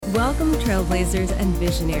Welcome, trailblazers and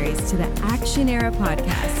visionaries, to the ACTIONERA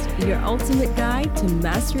Podcast, your ultimate guide to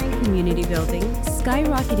mastering community building,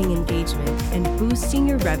 skyrocketing engagement, and boosting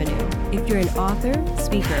your revenue. If you're an author,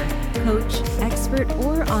 speaker, coach, expert,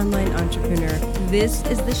 or online entrepreneur, this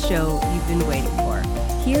is the show you've been waiting for.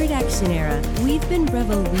 Here at ACTIONERA, we've been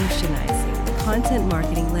revolutionizing the content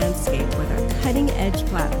marketing landscape with our cutting-edge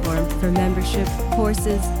platform for membership,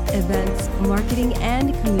 courses, events, marketing,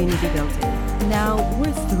 and community building. Now,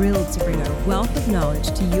 we're thrilled to bring our wealth of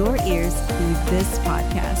knowledge to your ears through this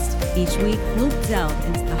podcast. Each week, we'll delve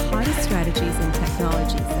into the hottest strategies and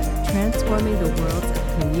technologies that are transforming the worlds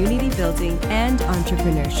of community building and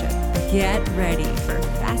entrepreneurship. Get ready for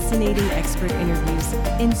fascinating expert interviews,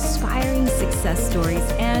 inspiring success stories,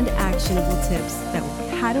 and actionable tips that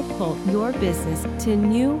will catapult your business to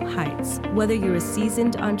new heights. Whether you're a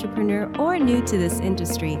seasoned entrepreneur or new to this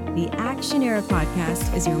industry, the ACTIONERA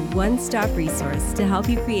Podcast is your one-stop resource to help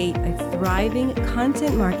you create a thriving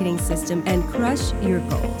content marketing system and crush your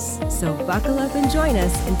goals. So buckle up and join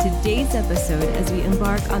us in today's episode as we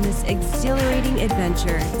embark on this exhilarating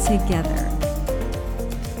adventure together.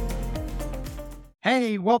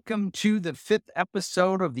 Hey, welcome to the 5th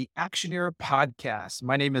episode of the ACTIONERA Podcast.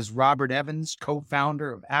 My name is Robert Evans,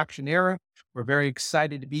 co-founder of ACTIONERA. We're very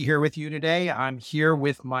excited to be here with you today. I'm here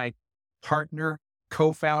with my partner,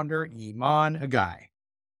 co-founder, Iman and Robert.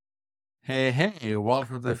 Hey,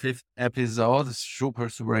 welcome to the 5th episode.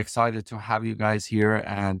 Super excited to have you guys here.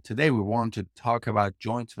 And today we want to talk about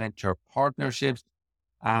joint venture partnerships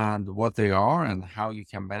and what they are and how you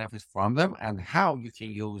can benefit from them and how you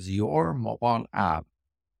can use your mobile app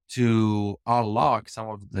to unlock some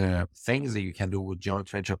of the things that you can do with joint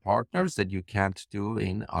venture partners that you can't do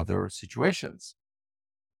in other situations.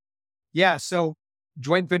 Yeah, so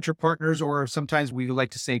joint venture partners, or sometimes we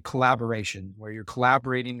like to say collaboration, where you're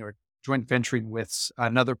collaborating or joint venturing with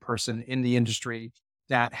another person in the industry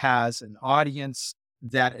that has an audience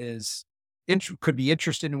that is could be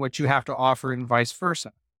interested in what you have to offer and vice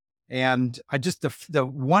versa. And I just, the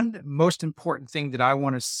one most important thing that I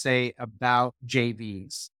want to say about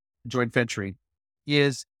JVs, joint venturing,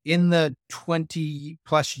 is in the 20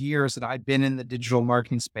 plus years that I've been in the digital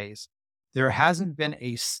marketing space, there hasn't been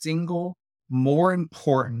a single more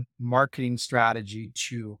important marketing strategy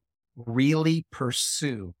to really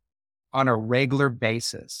pursue on a regular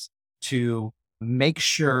basis to make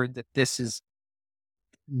sure that this is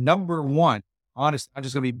number one. Honest, I'm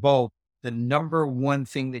just going to be bold. The number one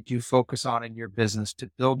thing that you focus on in your business to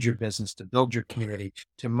build your business, to build your community,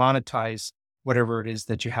 to monetize whatever it is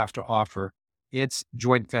that you have to offer, it's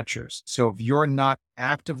joint ventures. So if you're not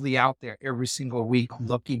actively out there every single week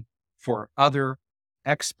looking for other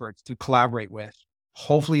experts to collaborate with,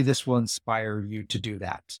 hopefully this will inspire you to do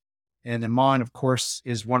that. And Iman, of course,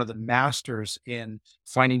 is one of the masters in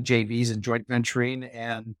finding JVs and joint venturing.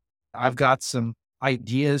 And I've got some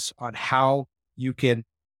ideas on how you can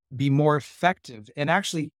be more effective and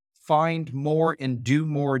actually find more and do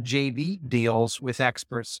more JV deals with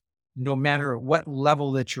experts, no matter what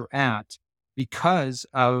level that you're at, because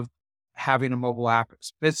of having a mobile app,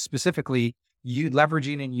 specifically you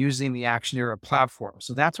leveraging and using the ACTIONERA platform.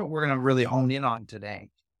 So that's what we're going to really hone in on today.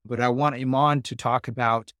 But I want Iman to talk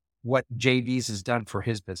about what JVs has done for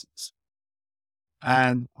his business.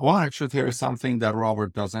 And well, actually, there is something that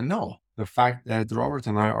Robert doesn't know. The fact that Robert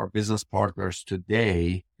and I are business partners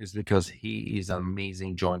today is because he is an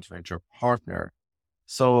amazing joint venture partner.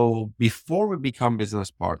 So before we become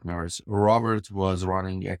business partners, Robert was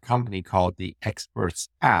running a company called the Experts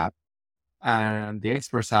app. And the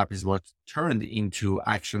Experts app is what turned into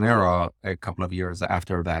ACTIONERA a couple of years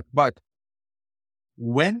after that. But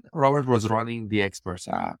when Robert was running the Experts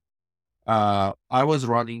app, I was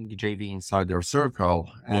running JV inside their circle,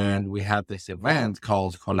 and we had this event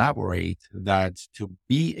called Collaborate that to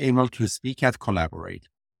be able to speak at Collaborate,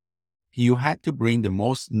 you had to bring the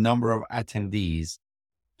most number of attendees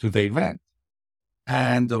to the event.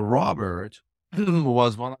 And Robert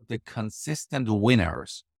was one of the consistent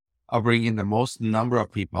winners of bringing the most number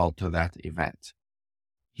of people to that event.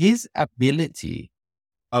 His ability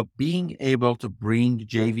of being able to bring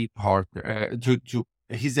JV partner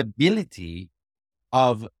his ability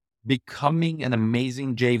of becoming an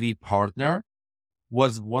amazing JV partner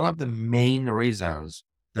was one of the main reasons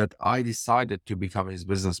that I decided to become his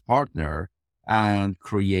business partner and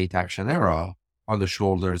create ACTIONERA on the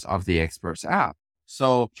shoulders of the Experts app.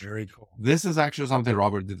 So very cool. This is actually something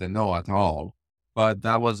Robert didn't know at all, but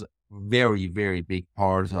that was very, very big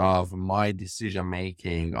part of my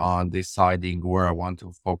decision-making on deciding where I want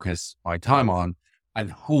to focus my time on.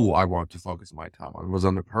 And who I want to focus my time on was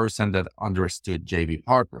on the person that understood JV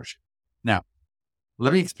partnership. Now,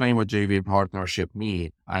 Let me explain what JV partnership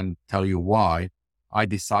means and tell you why I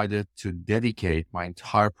decided to dedicate my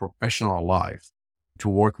entire professional life to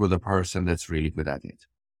work with a person that's really good at it.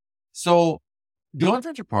 So joint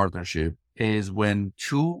venture partnership is when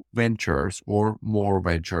two ventures or more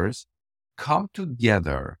ventures come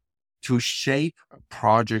together to shape a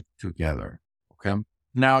project together. Okay.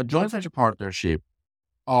 Now, joint venture partnership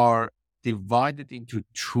are divided into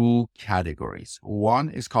two categories. One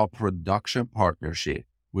is called production partnership,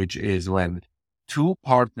 which is when two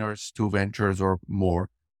partners, two ventures or more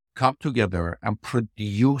come together and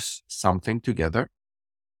produce something together.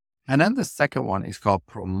 And then the second one is called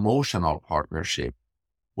promotional partnership,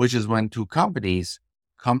 which is when two companies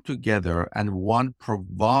come together and one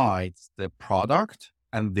provides the product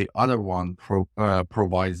and the other one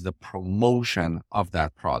provides the promotion of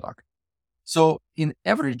that product. So in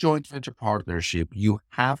every joint venture partnership, you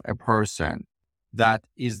have a person that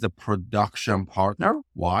is the production partner.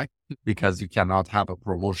 Why? Because you cannot have a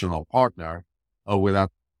promotional partner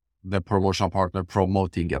without the promotional partner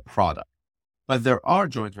promoting a product. But there are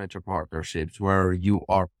joint venture partnerships where you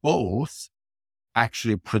are both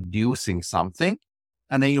actually producing something,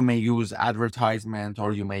 and then you may use advertisement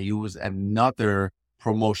or you may use another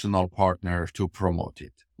promotional partner to promote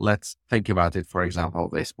it. Let's think about it, for example,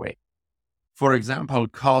 this way. For example,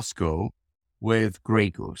 Costco with Grey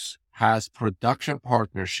Goose has production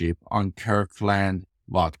partnership on Kirkland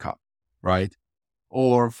vodka, right?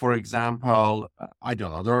 Or for example, I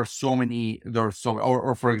don't know, or for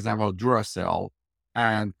example, Duracell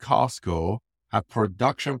and Costco have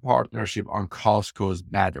production partnership on Costco's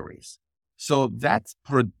batteries. So that's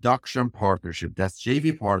production partnership. That's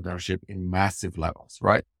JV partnership in massive levels,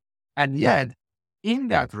 right? And yet in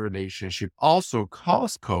that relationship, also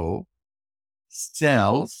Costco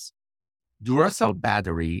sells Duracell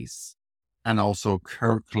batteries and also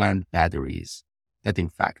Kirkland batteries that in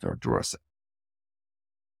fact are Duracell.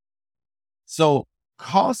 So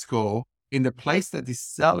Costco, in the place that is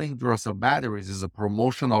selling Duracell batteries, is a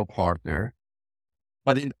promotional partner,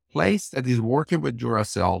 but in the place that is working with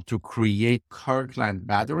Duracell to create Kirkland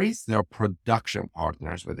batteries, they're production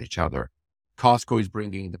partners with each other. Costco is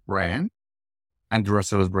bringing the brand and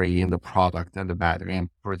Duracell is bringing the product and the battery and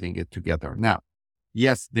putting it together. Now,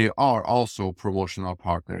 yes, they are also promotional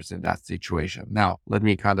partners in that situation. Now, let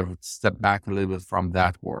me kind of step back a little bit from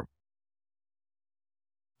that word.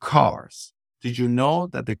 Cars. Did you know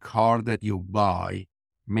that the car that you buy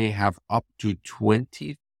may have up to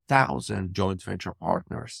 20,000 joint venture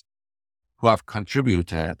partners who have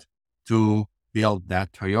contributed to build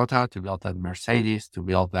that Toyota, to build that Mercedes, to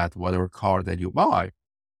build that whatever car that you buy?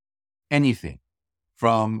 Anything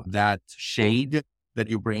from that shade that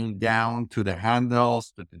you bring down to the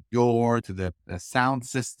handles, to the door, to the sound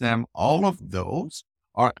system, all of those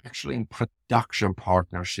are actually in production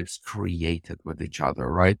partnerships created with each other,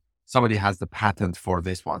 right? Somebody has the patent for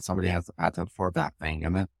this one. Somebody has the patent for that thing.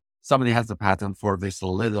 And then somebody has the patent for this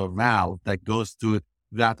little valve that goes to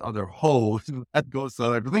that other hose that goes to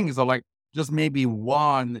other things. So like just maybe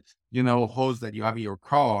one, hose that you have in your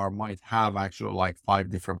car might have actually like 5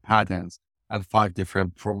 different patents and 5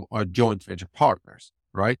 different joint venture partners,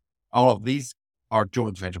 right? All of these are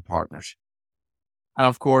joint venture partners. And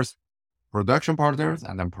of course, production partners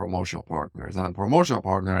and then promotional partners. And the promotional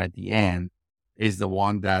partner at the end is the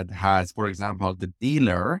one that has, for example, the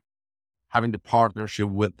dealer having the partnership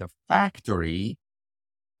with the factory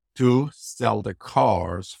to sell the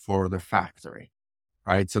cars for the factory,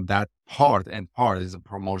 right? So that part is a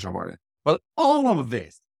promotional partner. But all of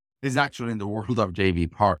this is actually in the world of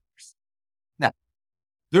JV partners. Now,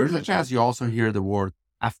 there's a chance you also hear the word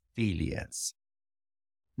affiliates.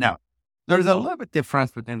 Now, there's a little bit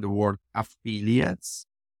difference between the word affiliates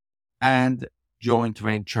and joint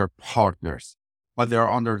venture partners, but they're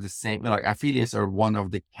under the same, like affiliates are one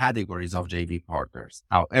of the categories of JV partners.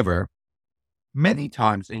 However, many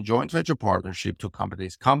times in joint venture partnership, two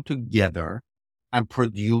companies come together and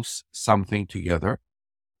produce something together.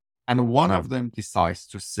 And one of them decides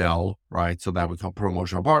to sell, right? So that we call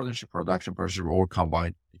promotional partnership, production partnership, all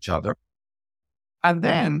combine each other. And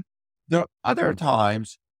then there are other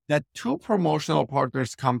times that two promotional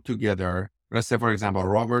partners come together. Let's say, for example,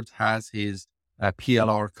 Robert has his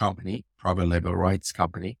PLR company, private label rights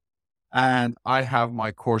company, and I have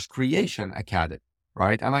my course creation academy,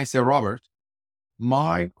 right? And I say, Robert,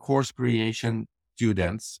 my course creation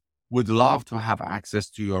students would love to have access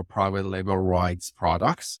to your private label rights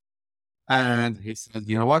products. And he said,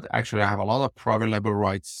 you know what? Actually, I have a lot of private label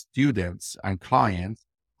rights students and clients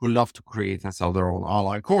who love to create and sell their own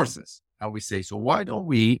online courses. And we say, so why don't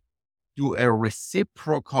we do a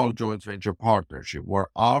reciprocal joint venture partnership where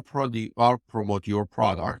I'll promote your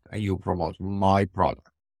product and you promote my product.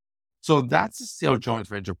 So that's still joint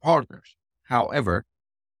venture partnership. However,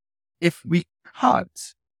 if we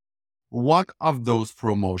cut one of those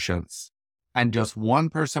promotions and just one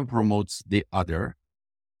person promotes the other,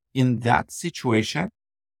 in that situation,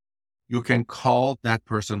 you can call that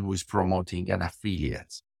person who is promoting an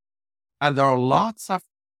affiliate. And there are lots of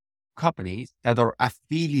companies that are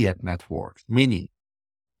affiliate networks, meaning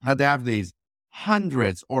that they have these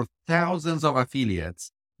hundreds or thousands of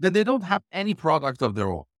affiliates that they don't have any product of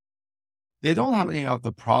their own. They don't have any of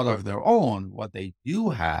the product of their own. What they do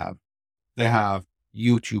have, they have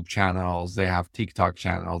YouTube channels, they have TikTok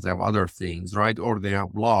channels, they have other things, right? Or they have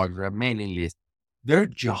blogs, they have mailing lists. Their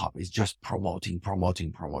job is just promoting.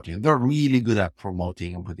 They're really good at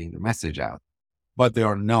promoting and putting the message out, but they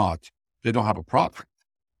don't have a product,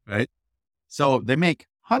 right? So they make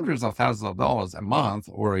hundreds of thousands of dollars a month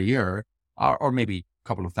or a year, or maybe a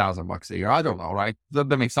couple of $1,000 a year. I don't know, right?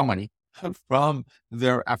 They make some money from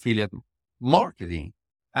their affiliate marketing,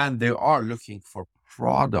 and they are looking for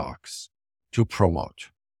products to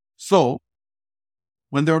promote. So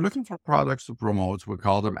when they're looking for products to promote, we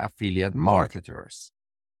call them affiliate marketers.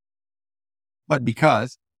 But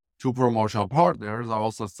because two promotional partners are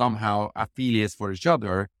also somehow affiliates for each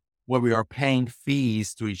other, when we are paying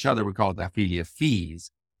fees to each other, we call it affiliate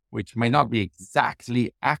fees, which may not be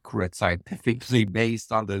exactly accurate scientifically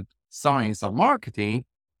based on the science of marketing,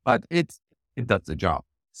 but it does the job.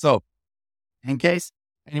 So in case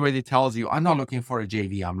anybody tells you, I'm not looking for a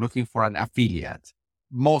JV, I'm looking for an affiliate,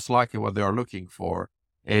 most likely what they are looking for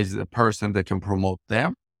is a person that can promote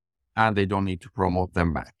them and they don't need to promote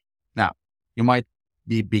them back. Now, you might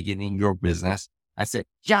be beginning your business and say,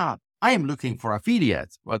 yeah, I am looking for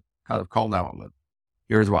affiliates, but kind of calm down a little.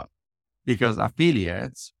 Here's what. Because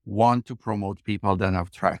affiliates want to promote people that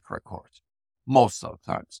have track records most of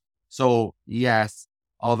the times. So yes,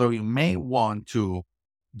 although you may want to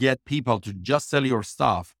get people to just sell your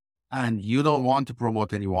stuff and you don't want to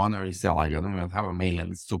promote anyone, or you say, like, I don't even have a mailing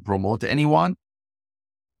list to promote anyone.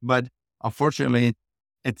 But unfortunately,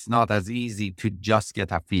 it's not as easy to just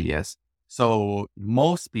get affiliates. So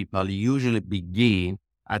most people usually begin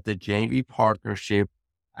at the JV partnership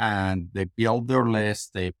and they build their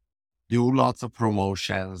list, they do lots of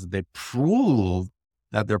promotions, they prove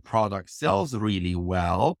that their product sells really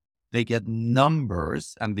well, they get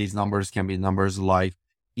numbers, and these numbers can be numbers like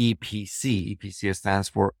EPC. EPC stands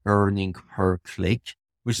for earning per click,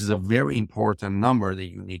 which is a very important number that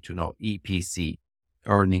you need to know. EPC,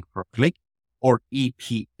 earning per click, or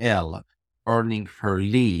EPL, earning per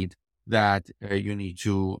lead, that you need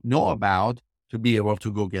to know about to be able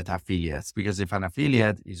to go get affiliates. Because if an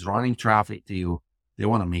affiliate is running traffic to you, they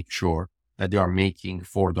want to make sure that they are making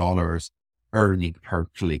 $4 earning per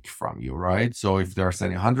click from you, right? So if they're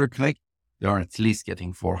selling 100 click, they are at least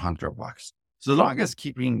getting $400. So long as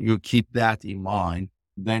you keep that in mind,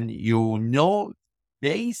 then you know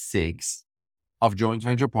basics of joint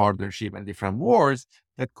venture partnership and different words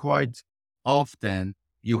that quite often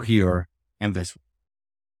you hear in this.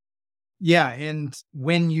 Yeah. And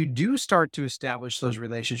when you do start to establish those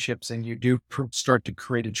relationships and you do start to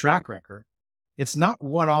create a track record, it's not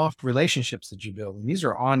one-off relationships that you build. And these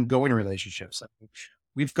are ongoing relationships.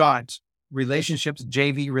 We've got relationships,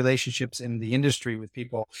 JV relationships in the industry with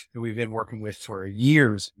people that we've been working with for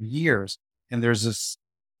years. And there's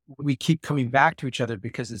we keep coming back to each other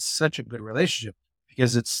because it's such a good relationship,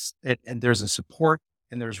 because and there's a support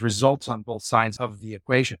and there's results on both sides of the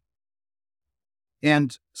equation.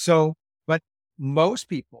 And so, but most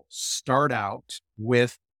people start out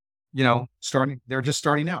with, they're just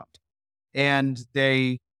starting out and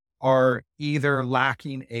they are either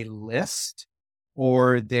lacking a list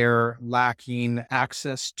or they're lacking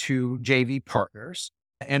access to JV partners,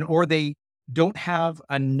 or they don't have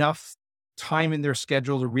enough time in their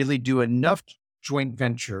schedule to really do enough joint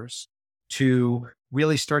ventures to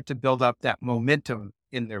really start to build up that momentum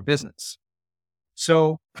in their business.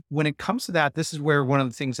 So when it comes to that, this is where one of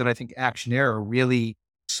the things that I think ACTIONERA really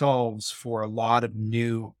solves for a lot of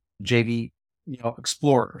new JV,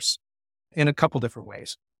 explorers in a couple different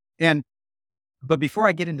ways. But before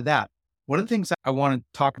I get into that, one of the things I want to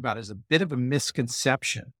talk about is a bit of a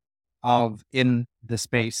misconception in the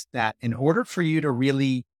space, that in order for you to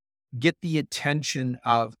really get the attention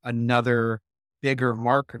of another bigger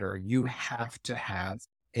marketer, you have to have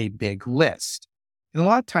a big list. And a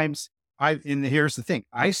lot of times here's the thing,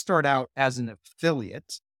 I start out as an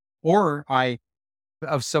affiliate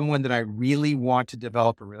of someone that I really want to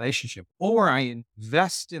develop a relationship, or I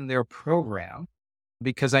invest in their program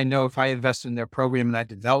because I know if I invest in their program and I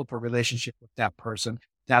develop a relationship with that person,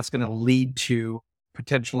 that's going to lead to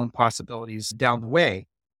potential and possibilities down the way.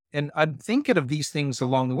 And I'm thinking of these things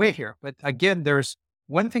along the way here. But again, there's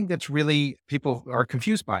one thing that's really people are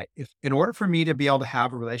confused by. If in order for me to be able to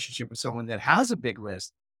have a relationship with someone that has a big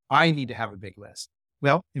list, I need to have a big list.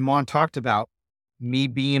 Well, Iman talked about me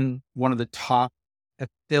being one of the top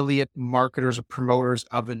affiliate marketers or promoters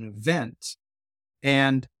of an event,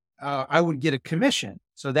 and I would get a commission.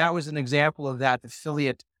 So that was an example of that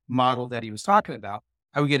affiliate model that he was talking about.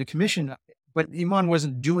 I would get a commission, but Iman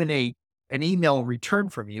wasn't doing an email return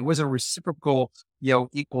for me. It wasn't a reciprocal,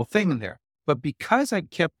 equal thing in there. But because I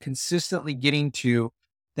kept consistently getting to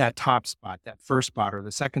that top spot, that first spot or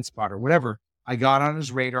the second spot or whatever, I got on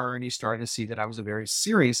his radar and he started to see that I was very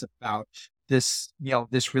serious about this,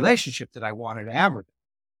 this relationship that I wanted to have with him.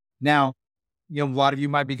 Now, a lot of you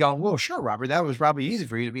might be going, well, sure, Robert, that was probably easy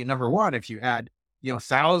for you to be number one if you had,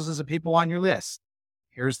 thousands of people on your list.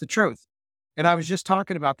 Here's the truth. And I was just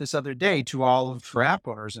talking about this other day to all of for app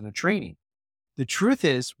owners in a training. The truth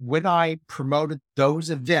is, when I promoted those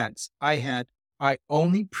events, I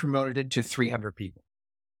only promoted it to 300 people.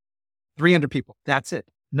 300 people. That's it.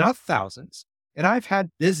 Not thousands. And I've had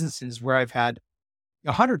businesses where I've had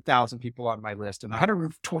 100,000 people on my list and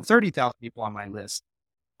 130,000 people on my list.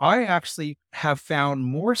 I actually have found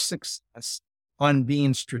more success on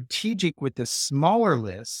being strategic with the smaller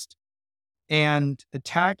list and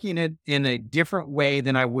attacking it in a different way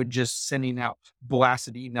than I would just sending out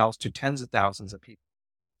blasted emails to tens of thousands of people.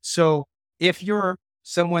 So if you're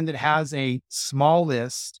someone that has a small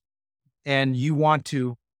list and you want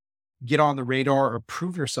to get on the radar or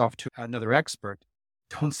prove yourself to another expert,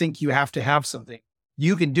 don't think you have to have something.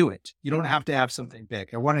 You can do it. You don't have to have something big.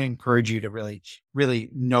 I want to encourage you to really, really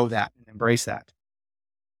know that and embrace that.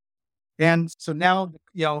 And so now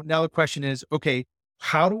the question is, okay,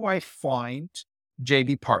 how do I find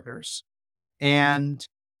JV partners and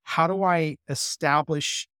how do I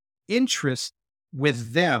establish interest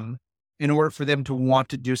with them in order for them to want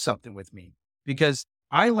to do something with me? Because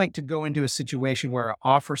I like to go into a situation where I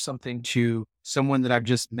offer something to someone that I've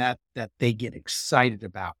just met that they get excited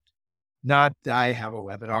about. Not that I have a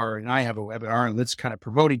webinar and I have a webinar and let's kind of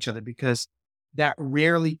promote each other, because that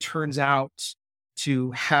rarely turns out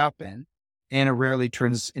to happen and it rarely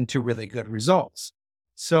turns into really good results.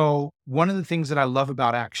 So one of the things that I love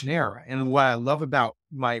about ACTIONERA and what I love about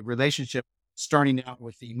my relationship starting out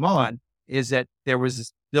with Iman is that there was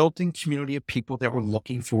this built-in community of people that were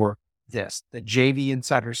looking for this. The JV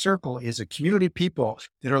Insider Circle is a community of people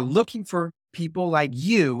that are looking for people like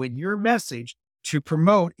you and your message to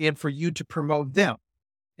promote and for you to promote them.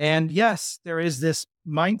 And yes, there is this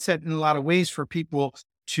mindset in a lot of ways for people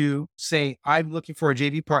to say, I'm looking for a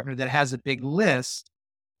JV partner that has a big list,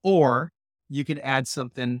 or you can add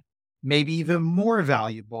something maybe even more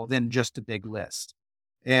valuable than just a big list.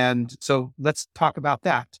 And so let's talk about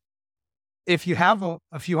that. If you have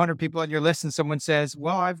a few hundred people on your list and someone says,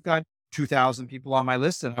 well, I've got 2,000 people on my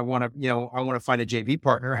list and I want to find a JV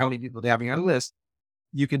partner. How many people do you have on your list?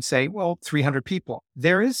 You can say, well, 300 people.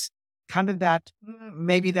 There is kind of that,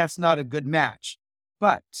 maybe that's not a good match,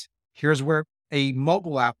 but here's where a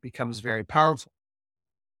mobile app becomes very powerful.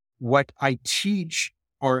 What I teach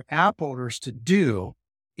our app owners to do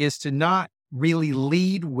is to not really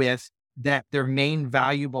lead with that their main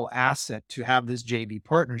valuable asset to have this JV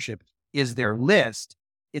partnership is their list.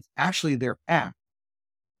 It's actually their app.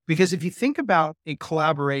 Because if you think about a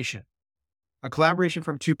collaboration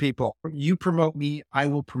from two people, you promote me, I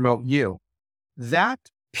will promote you. That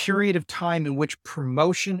period of time in which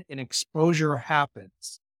promotion and exposure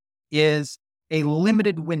happens is a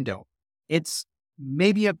limited window. It's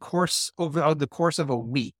maybe over the course of a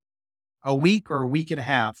week or a week and a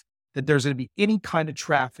half, that there's going to be any kind of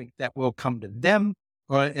traffic that will come to them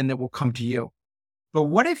and that will come to you. But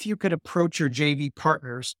what if you could approach your JV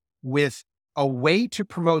partners with a way to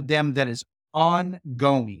promote them that is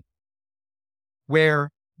ongoing,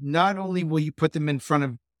 where not only will you put them in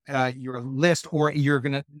front of your list or you're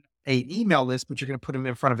going to an email list, but you're going to put them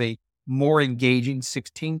in front of a more engaging,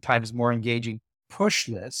 16 times more engaging push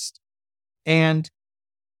list. And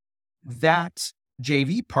that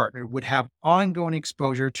JV partner would have ongoing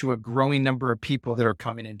exposure to a growing number of people that are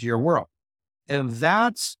coming into your world. And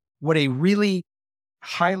that's what a really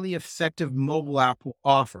highly effective mobile app will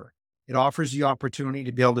offer. It offers the opportunity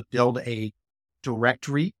to be able to build a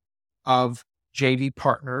directory of JV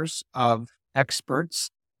partners, of experts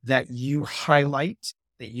that you highlight,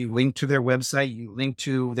 that you link to their website, you link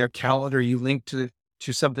to their calendar, you link to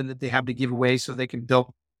something that they have to give away so they can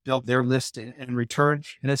build build their list in return.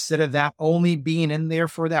 And instead of that only being in there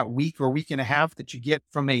for that week or week and a half that you get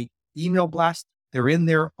from a email blast, they're in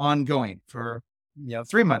there ongoing for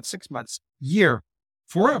 3 months, 6 months, year,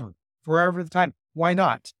 forever the time. Why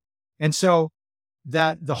not? And so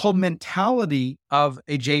that the whole mentality of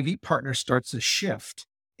a JV partner starts to shift,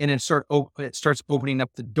 and it starts opening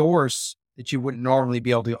up the doors that you wouldn't normally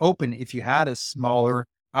be able to open if you had a smaller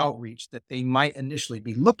outreach that they might initially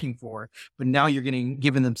be looking for, but now you're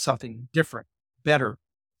giving them something different, better,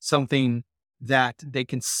 something that they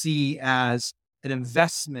can see as an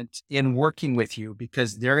investment in working with you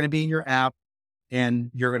because they're going to be in your app and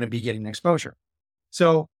you're going to be getting exposure.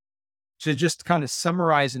 So to just kind of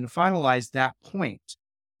summarize and finalize that point,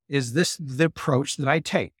 is this the approach that I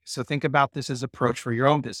take? So think about this as approach for your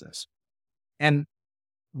own business. And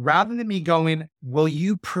rather than me going, will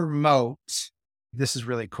you promote? This is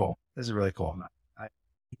really cool. I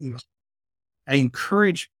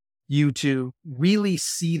encourage you to really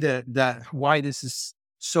see the why this is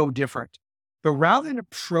so different. But rather than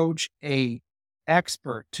approach a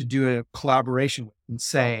expert to do a collaboration with and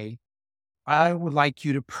say, I would like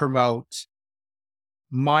you to promote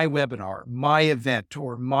my webinar, my event,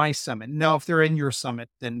 or my summit. Now, if they're in your summit,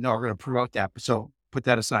 then no, we're going to promote that. So put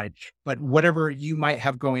that aside. But whatever you might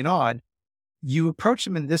have going on, you approach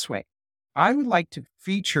them in this way. I would like to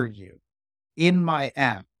feature you in my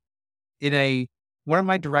app, in one of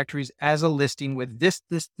my directories as a listing with this,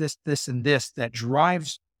 and this that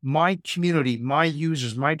drives my community, my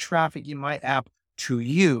users, my traffic in my app to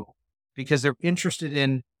you because they're interested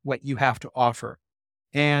in what you have to offer.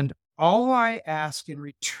 And all I ask in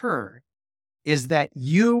return is that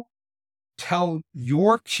you tell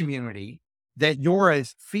your community that you're a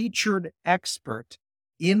featured expert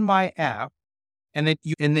in my app, and that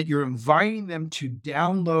you're inviting them to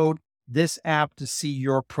download this app to see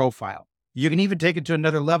your profile. You can even take it to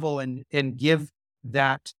another level and give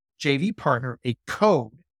that JV partner a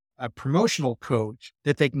code, a promotional code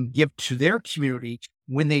that they can give to their community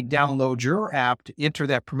when they download your app to enter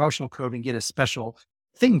that promotional code and get a special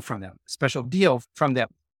thing from them, a special deal from them.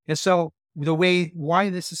 And so why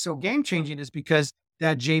this is so game changing is because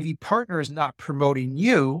that JV partner is not promoting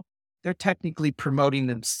you. They're technically promoting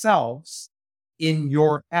themselves in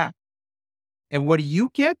your app. And what do you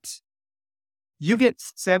get? You get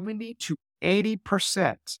 70 to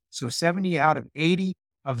 80%. So 70 out of 80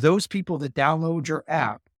 of those people that download your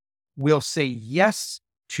app will say yes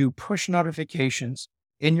to push notifications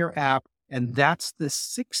in your app. And that's the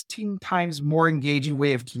 16 times more engaging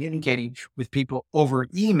way of communicating with people over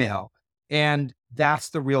email. And that's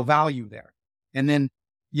the real value there. And then,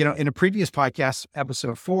 in a previous podcast,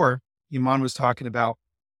 episode 4, Iman was talking about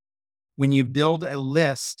when you build a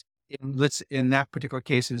list, in that particular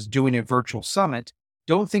case is doing a virtual summit,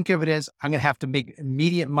 don't think of it as I'm going to have to make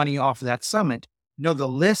immediate money off of that summit. No, the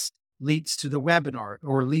list leads to the webinar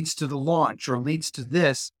or leads to the launch or leads to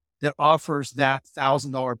this that offers that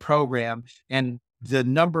 $1,000 program. And the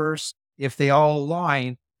numbers, if they all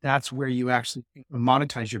align, that's where you actually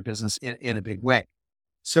monetize your business in a big way.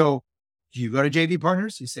 So you go to JV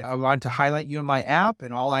Partners, you say, I want to highlight you in my app.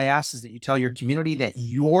 And all I ask is that you tell your community that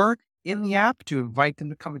you're in the app, to invite them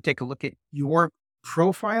to come and take a look at your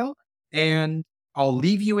profile. And I'll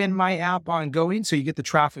leave you in my app ongoing. So you get the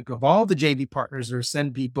traffic of all the JV partners or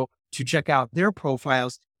send people to check out their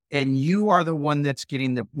profiles. And you are the one that's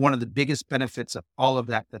getting one of the biggest benefits of all of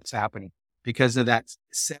that that's happening because of that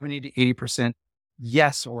 70 to 80%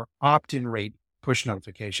 yes or opt-in rate push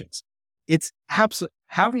notifications. It's absolutely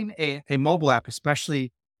having a mobile app,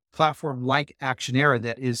 especially platform like ACTIONERA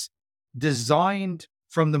that is designed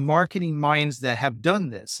from the marketing minds that have done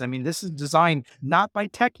this. I mean, this is designed not by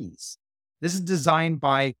techies. This is designed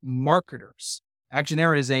by marketers.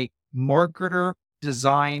 ACTIONERA is a marketer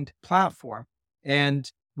designed platform.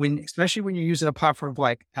 And especially when you're using a platform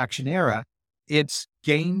like ACTIONERA, it's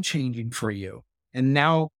game changing for you. And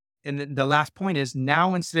now, and the last point is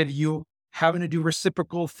now instead of you having to do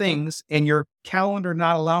reciprocal things and your calendar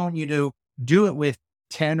not allowing you to do it with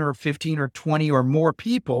 10 or 15 or 20 or more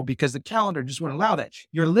people because the calendar just wouldn't allow that.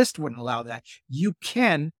 Your list wouldn't allow that. You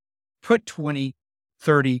can put 20,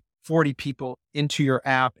 30, 40 people into your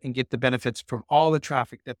app and get the benefits from all the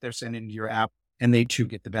traffic that they're sending to your app, and they too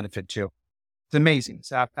get the benefit too. It's amazing.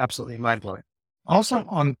 It's absolutely mind-blowing. Also,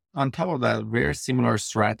 on top of that, very similar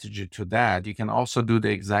strategy to that, you can also do the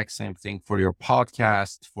exact same thing for your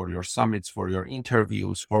podcast, for your summits, for your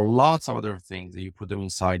interviews, for lots of other things that you put them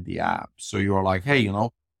inside the app. So you're like, hey,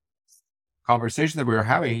 conversation that we're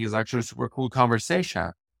having is actually a super cool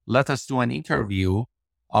conversation. Let us do an interview.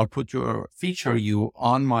 I'll feature you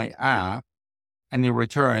on my app, And in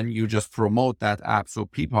return, you just promote that app so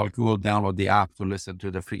people will download the app to listen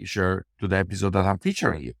to the episode that I'm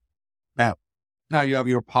featuring you. Now you have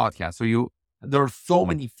your podcast. So there are so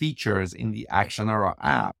many features in the ACTIONERA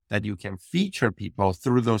app that you can feature people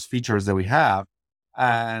through those features that we have,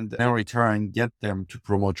 and in return, get them to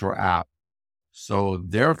promote your app so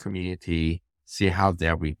their community see how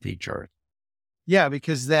they'll be featured. Yeah,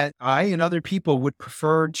 because that I and other people would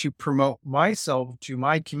prefer to promote myself to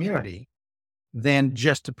my community than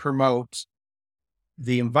just to promote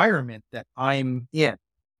the environment that I'm in.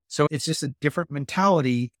 So it's just a different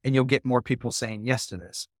mentality, and you'll get more people saying yes to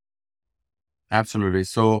this. Absolutely.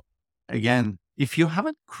 So again, if you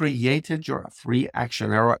haven't created your free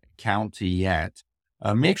ACTIONERA account yet,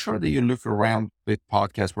 make sure that you look around with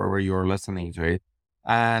podcasts wherever you're listening to it,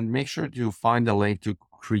 and make sure to find a link to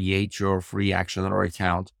create your free ACTIONERA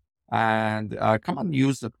account, and come and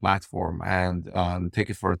use the platform and take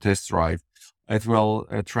it for a test drive. It will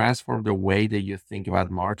transform the way that you think about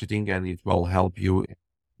marketing, and it will help you in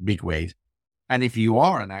big ways. And if you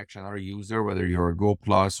are an ACTIONERA user, whether you're a Go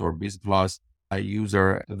Plus or Biz Plus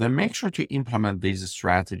user, then make sure to implement these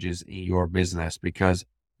strategies in your business, because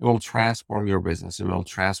it will transform your business. It will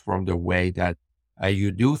transform the way that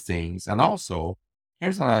you do things. And also,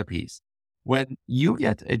 here's another piece. When you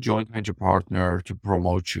get a joint venture partner to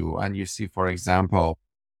promote you, and you see, for example,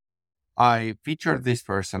 I featured this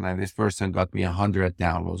person and this person got me 100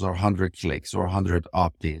 downloads or 100 clicks or 100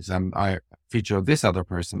 opt-ins, and I featured this other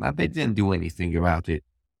person and they didn't do anything about it.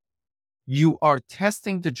 You are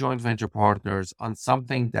testing the joint venture partners on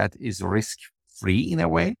something that is risk-free in a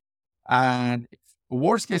way. And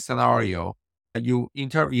worst case scenario, you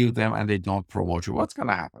interview them and they don't promote you. What's going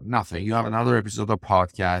to happen? Nothing. You have another episode of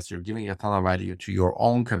podcast. You're giving a ton of value to your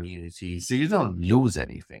own community. So you don't lose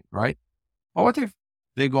anything, right? But what if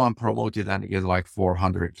they go and promote it and you get like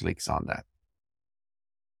 400 clicks on that?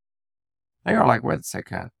 And you're like, wait a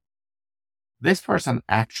second. This person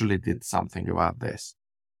actually did something about this.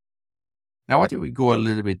 Now, what if we go a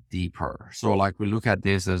little bit deeper? So like we look at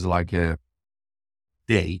this as like a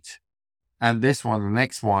date. And this one, the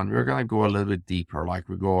next one, we're going to go a little bit deeper. Like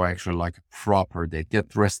we go actually like a proper date, get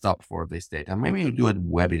dressed up for this date. And maybe you do a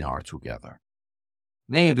webinar together.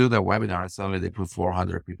 Then you do the webinar and suddenly they put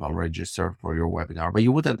 400 people register for your webinar, but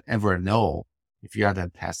you wouldn't ever know if you had a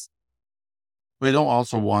test. We don't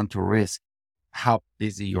also want to risk how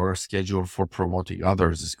busy your schedule for promoting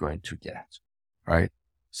others is going to get, right?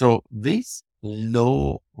 So these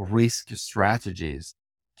low risk strategies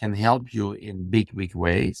can help you in big, big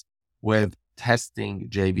ways with testing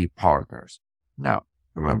JV partners. Now,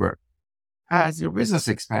 remember, as your business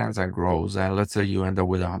expands and grows, and let's say you end up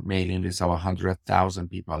with a mailing list of 100,000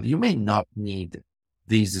 people, you may not need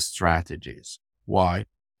these strategies. Why? You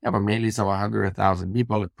have a mailing list of 100,000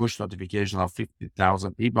 people, a push notification of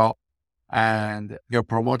 50,000 people, and you're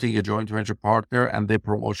promoting a joint venture partner and they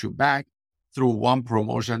promote you back. Through one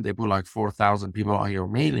promotion, they put like 4,000 people on your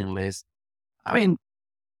mailing list. I mean,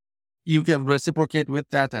 you can reciprocate with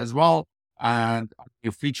that as well. And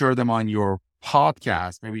you feature them on your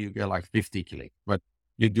podcast, maybe you get like 50 clicks, but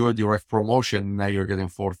you do a direct promotion, now you're getting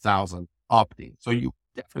 4,000 opt-in. So you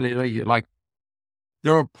definitely like,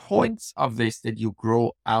 there are points of this that you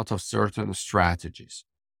grow out of certain strategies.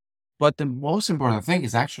 But the most important thing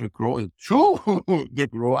is actually growing through,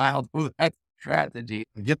 grow out of that strategy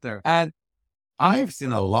and get there. And I've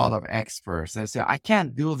seen a lot of experts that say, I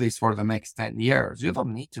can't do this for the next 10 years. You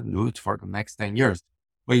don't need to do it for the next 10 years,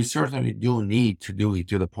 but you certainly do need to do it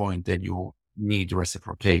to the point that you need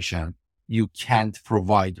reciprocation. You can't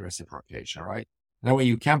provide reciprocation, right? That way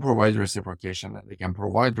you can provide reciprocation, and they can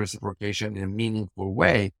provide reciprocation in a meaningful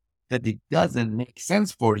way that it doesn't make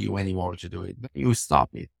sense for you anymore to do it. But you stop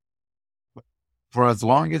it. But for as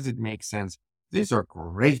long as it makes sense, these are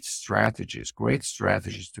great strategies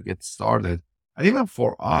to get started. And even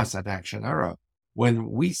for us at ACTIONERA, when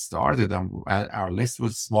we started, our list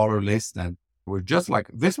was a smaller list, and we're just like,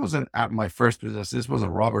 this wasn't at my first business. This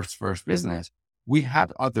wasn't Robert's first business. We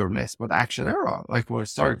had other lists, but ACTIONERA, like when we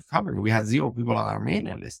started coming, we had 0 people on our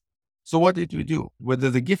mailing list. So what did we do? We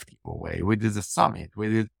did the gift giveaway. We did the summit. We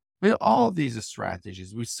did all these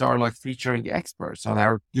strategies. We started like featuring experts on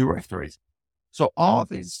our directories. So all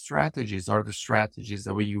these strategies are the strategies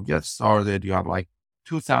that when you get started, you have like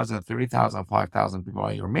 2,000, 3,000, 5,000 people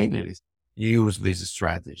on your mailing list. You use these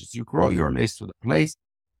strategies. You grow your list to the place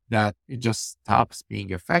that it just stops being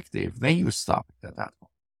effective. Then you stop it at that point.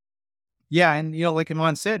 Yeah. And, like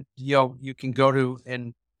Iman said, you can go to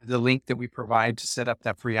the link that we provide to set up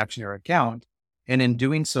that free ACTIONERA account. And in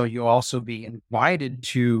doing so, you'll also be invited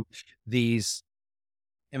to these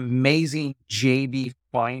amazing JV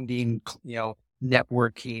finding,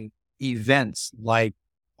 networking events like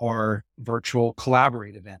our virtual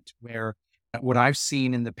Collaborate event, where what I've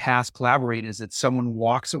seen in the past Collaborate is that someone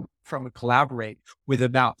walks from a Collaborate with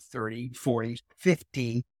about 30, 40,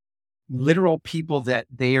 50 literal people that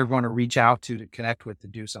they are going to reach out to connect with, to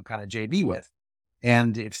do some kind of JV with.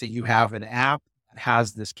 And if you have an app that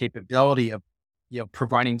has this capability of,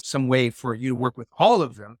 providing some way for you to work with all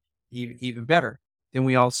of them, even better. Then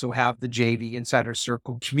we also have the JV Insider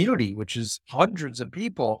Circle community, which is hundreds of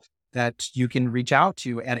people that you can reach out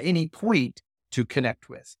to at any point to connect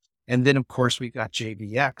with. And then, of course, we've got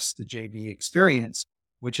JVX, the JV Experience,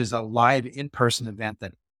 which is a live in-person event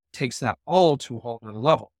that takes that all to a whole other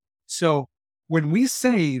level. So when we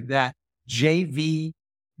say that JV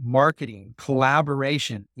marketing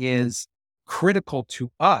collaboration is critical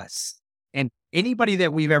to us, and anybody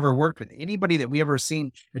that we've ever worked with, anybody that we've ever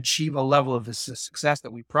seen achieve a level of success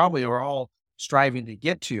that we probably are all striving to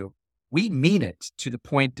get to, we mean it, to the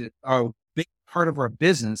point that a big part of our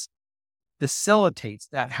business facilitates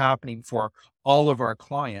that happening for all of our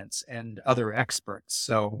clients and other experts.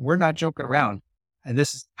 So we're not joking around. And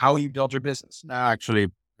this is how you build your business. Actually,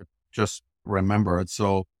 just remember it.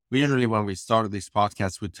 So usually when we started this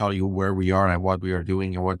podcast, we tell you where we are and what we are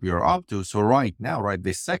doing and what we are up to. So right now, right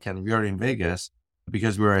this second, we are in Vegas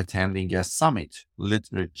because we're attending a summit,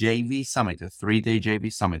 literally JV summit, a 3-day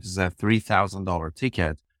JV summit. It's a $3,000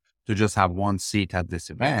 ticket to just have one seat at this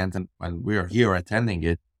event. And we are here attending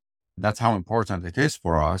it. That's how important it is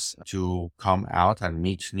for us to come out and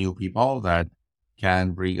meet new people that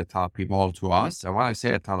can bring a ton of people to us. And when I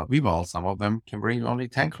say a ton of people, some of them can bring only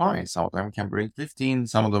 10 clients, some of them can bring 15,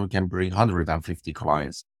 some of them can bring 150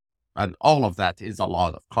 clients. And all of that is a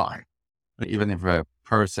lot of clients. Even if a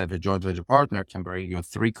joint venture partner can bring you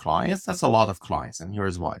 3 clients, that's a lot of clients. And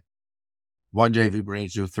here's why. One JV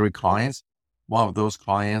brings you 3 clients. One of those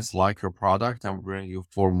clients like your product and will bring you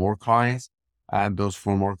 4 more clients. And those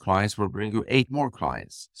 4 more clients will bring you 8 more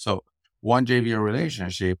clients. So one JV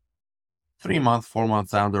relationship, 3 months, 4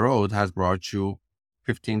 months down the road has brought you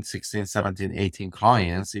 15, 16, 17, 18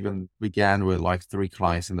 clients, even began with like 3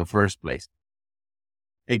 clients in the first place.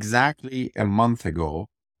 Exactly a month ago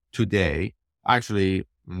today, actually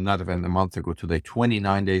not even a month ago today,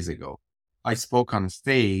 29 days ago, I spoke on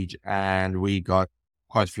stage and we got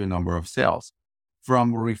quite a few number of sales.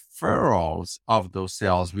 From referrals of those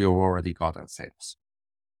sales, we have already gotten sales.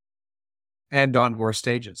 And on more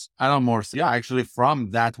stages. And on more, actually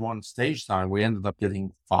from that one stage time, we ended up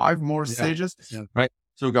getting 5 more stages, right?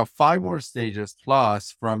 So we got 5 more stages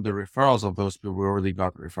plus from the referrals of those people, we already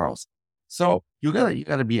got referrals. So you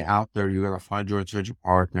gotta be out there, you gotta find your strategic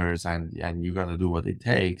partners and you gotta do what it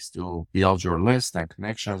takes to build your list and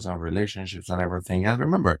connections and relationships and everything. And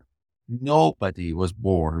remember, nobody was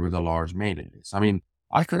born with a large mailing list. I mean,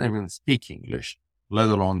 I couldn't even speak English, let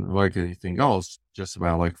alone like anything else, just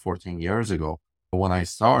about like 14 years ago when I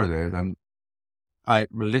started. And I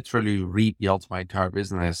literally rebuilt my entire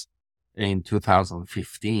business in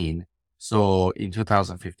 2015. So in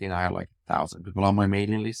 2015, I had like 1,000 people on my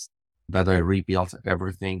mailing list that I rebuilt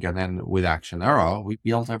everything. And then with ACTIONERA, we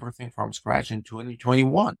built everything from scratch in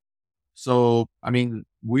 2021. So, I mean,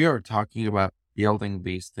 we are talking about building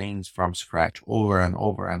these things from scratch over and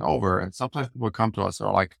over and over. And sometimes people come to us and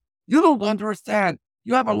are like, you don't understand.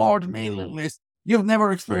 You have a large mailing list. You've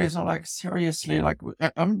never experienced it. I'm like, seriously, like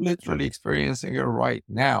I'm literally experiencing it right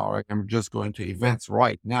now. Like I'm just going to events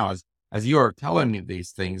right now. As you are telling me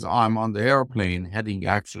these things, I'm on the airplane heading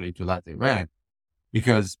actually to that event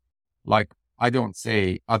because like I don't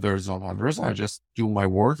say others on others. I just do my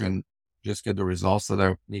work and just get the results that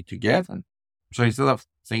I need to get. And so instead of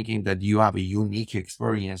thinking that you have a unique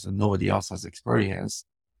experience and nobody else has experienced,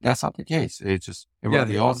 that's not the case. It's just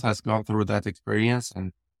everybody else has gone through that experience.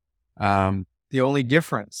 And the only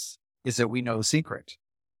difference is that we know the secret,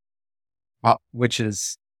 which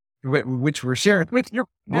we're sharing with you.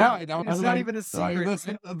 I don't. It's not even a secret.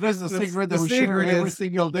 This is a secret that we share every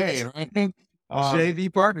single day, right?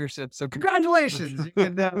 JV partnership. So congratulations. You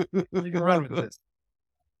can run with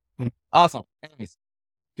this. Awesome. Anyways,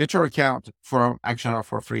 get your account from ACTIONERA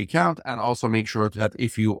for free account. And also make sure that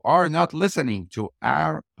if you are not listening to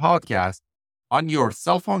our podcast on your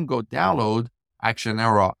cell phone, go download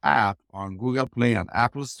ACTIONERA app on Google Play and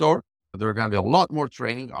Apple Store. There are going to be a lot more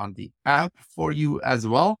training on the app for you as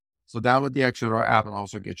well. So download the ACTIONERA app and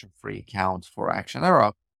also get your free account for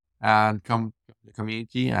ACTIONERA and come to the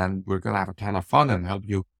community. And we're going to have a ton of fun and help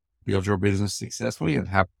you build your business successfully and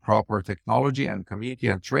have proper technology and community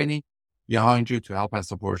and training behind you to help and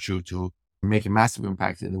support you to make a massive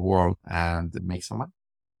impact in the world and make some money.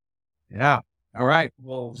 Yeah. All right.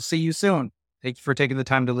 Well, see you soon. Thank you for taking the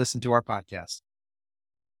time to listen to our podcast.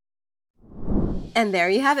 And there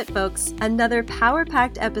you have it, folks. Another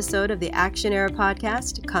power-packed episode of the ACTIONERA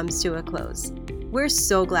Podcast comes to a close. We're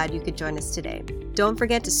so glad you could join us today. Don't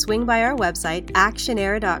forget to swing by our website,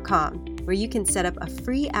 ACTIONERA.com, where you can set up a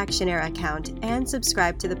free ACTIONERA account and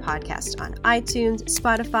subscribe to the podcast on iTunes,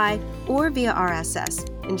 Spotify, or via RSS,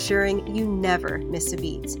 ensuring you never miss a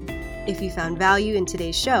beat. If you found value in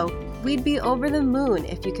today's show, we'd be over the moon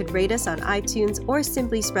if you could rate us on iTunes or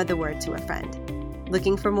simply spread the word to a friend.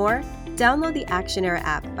 Looking for more? Download the ACTIONERA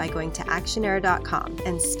app by going to actionera.com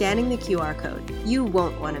and scanning the QR code. You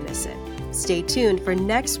won't want to miss it. Stay tuned for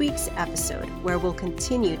next week's episode, where we'll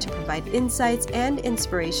continue to provide insights and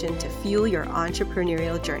inspiration to fuel your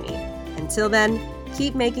entrepreneurial journey. Until then,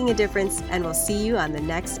 keep making a difference, and we'll see you on the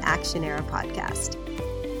next ACTIONERA Podcast.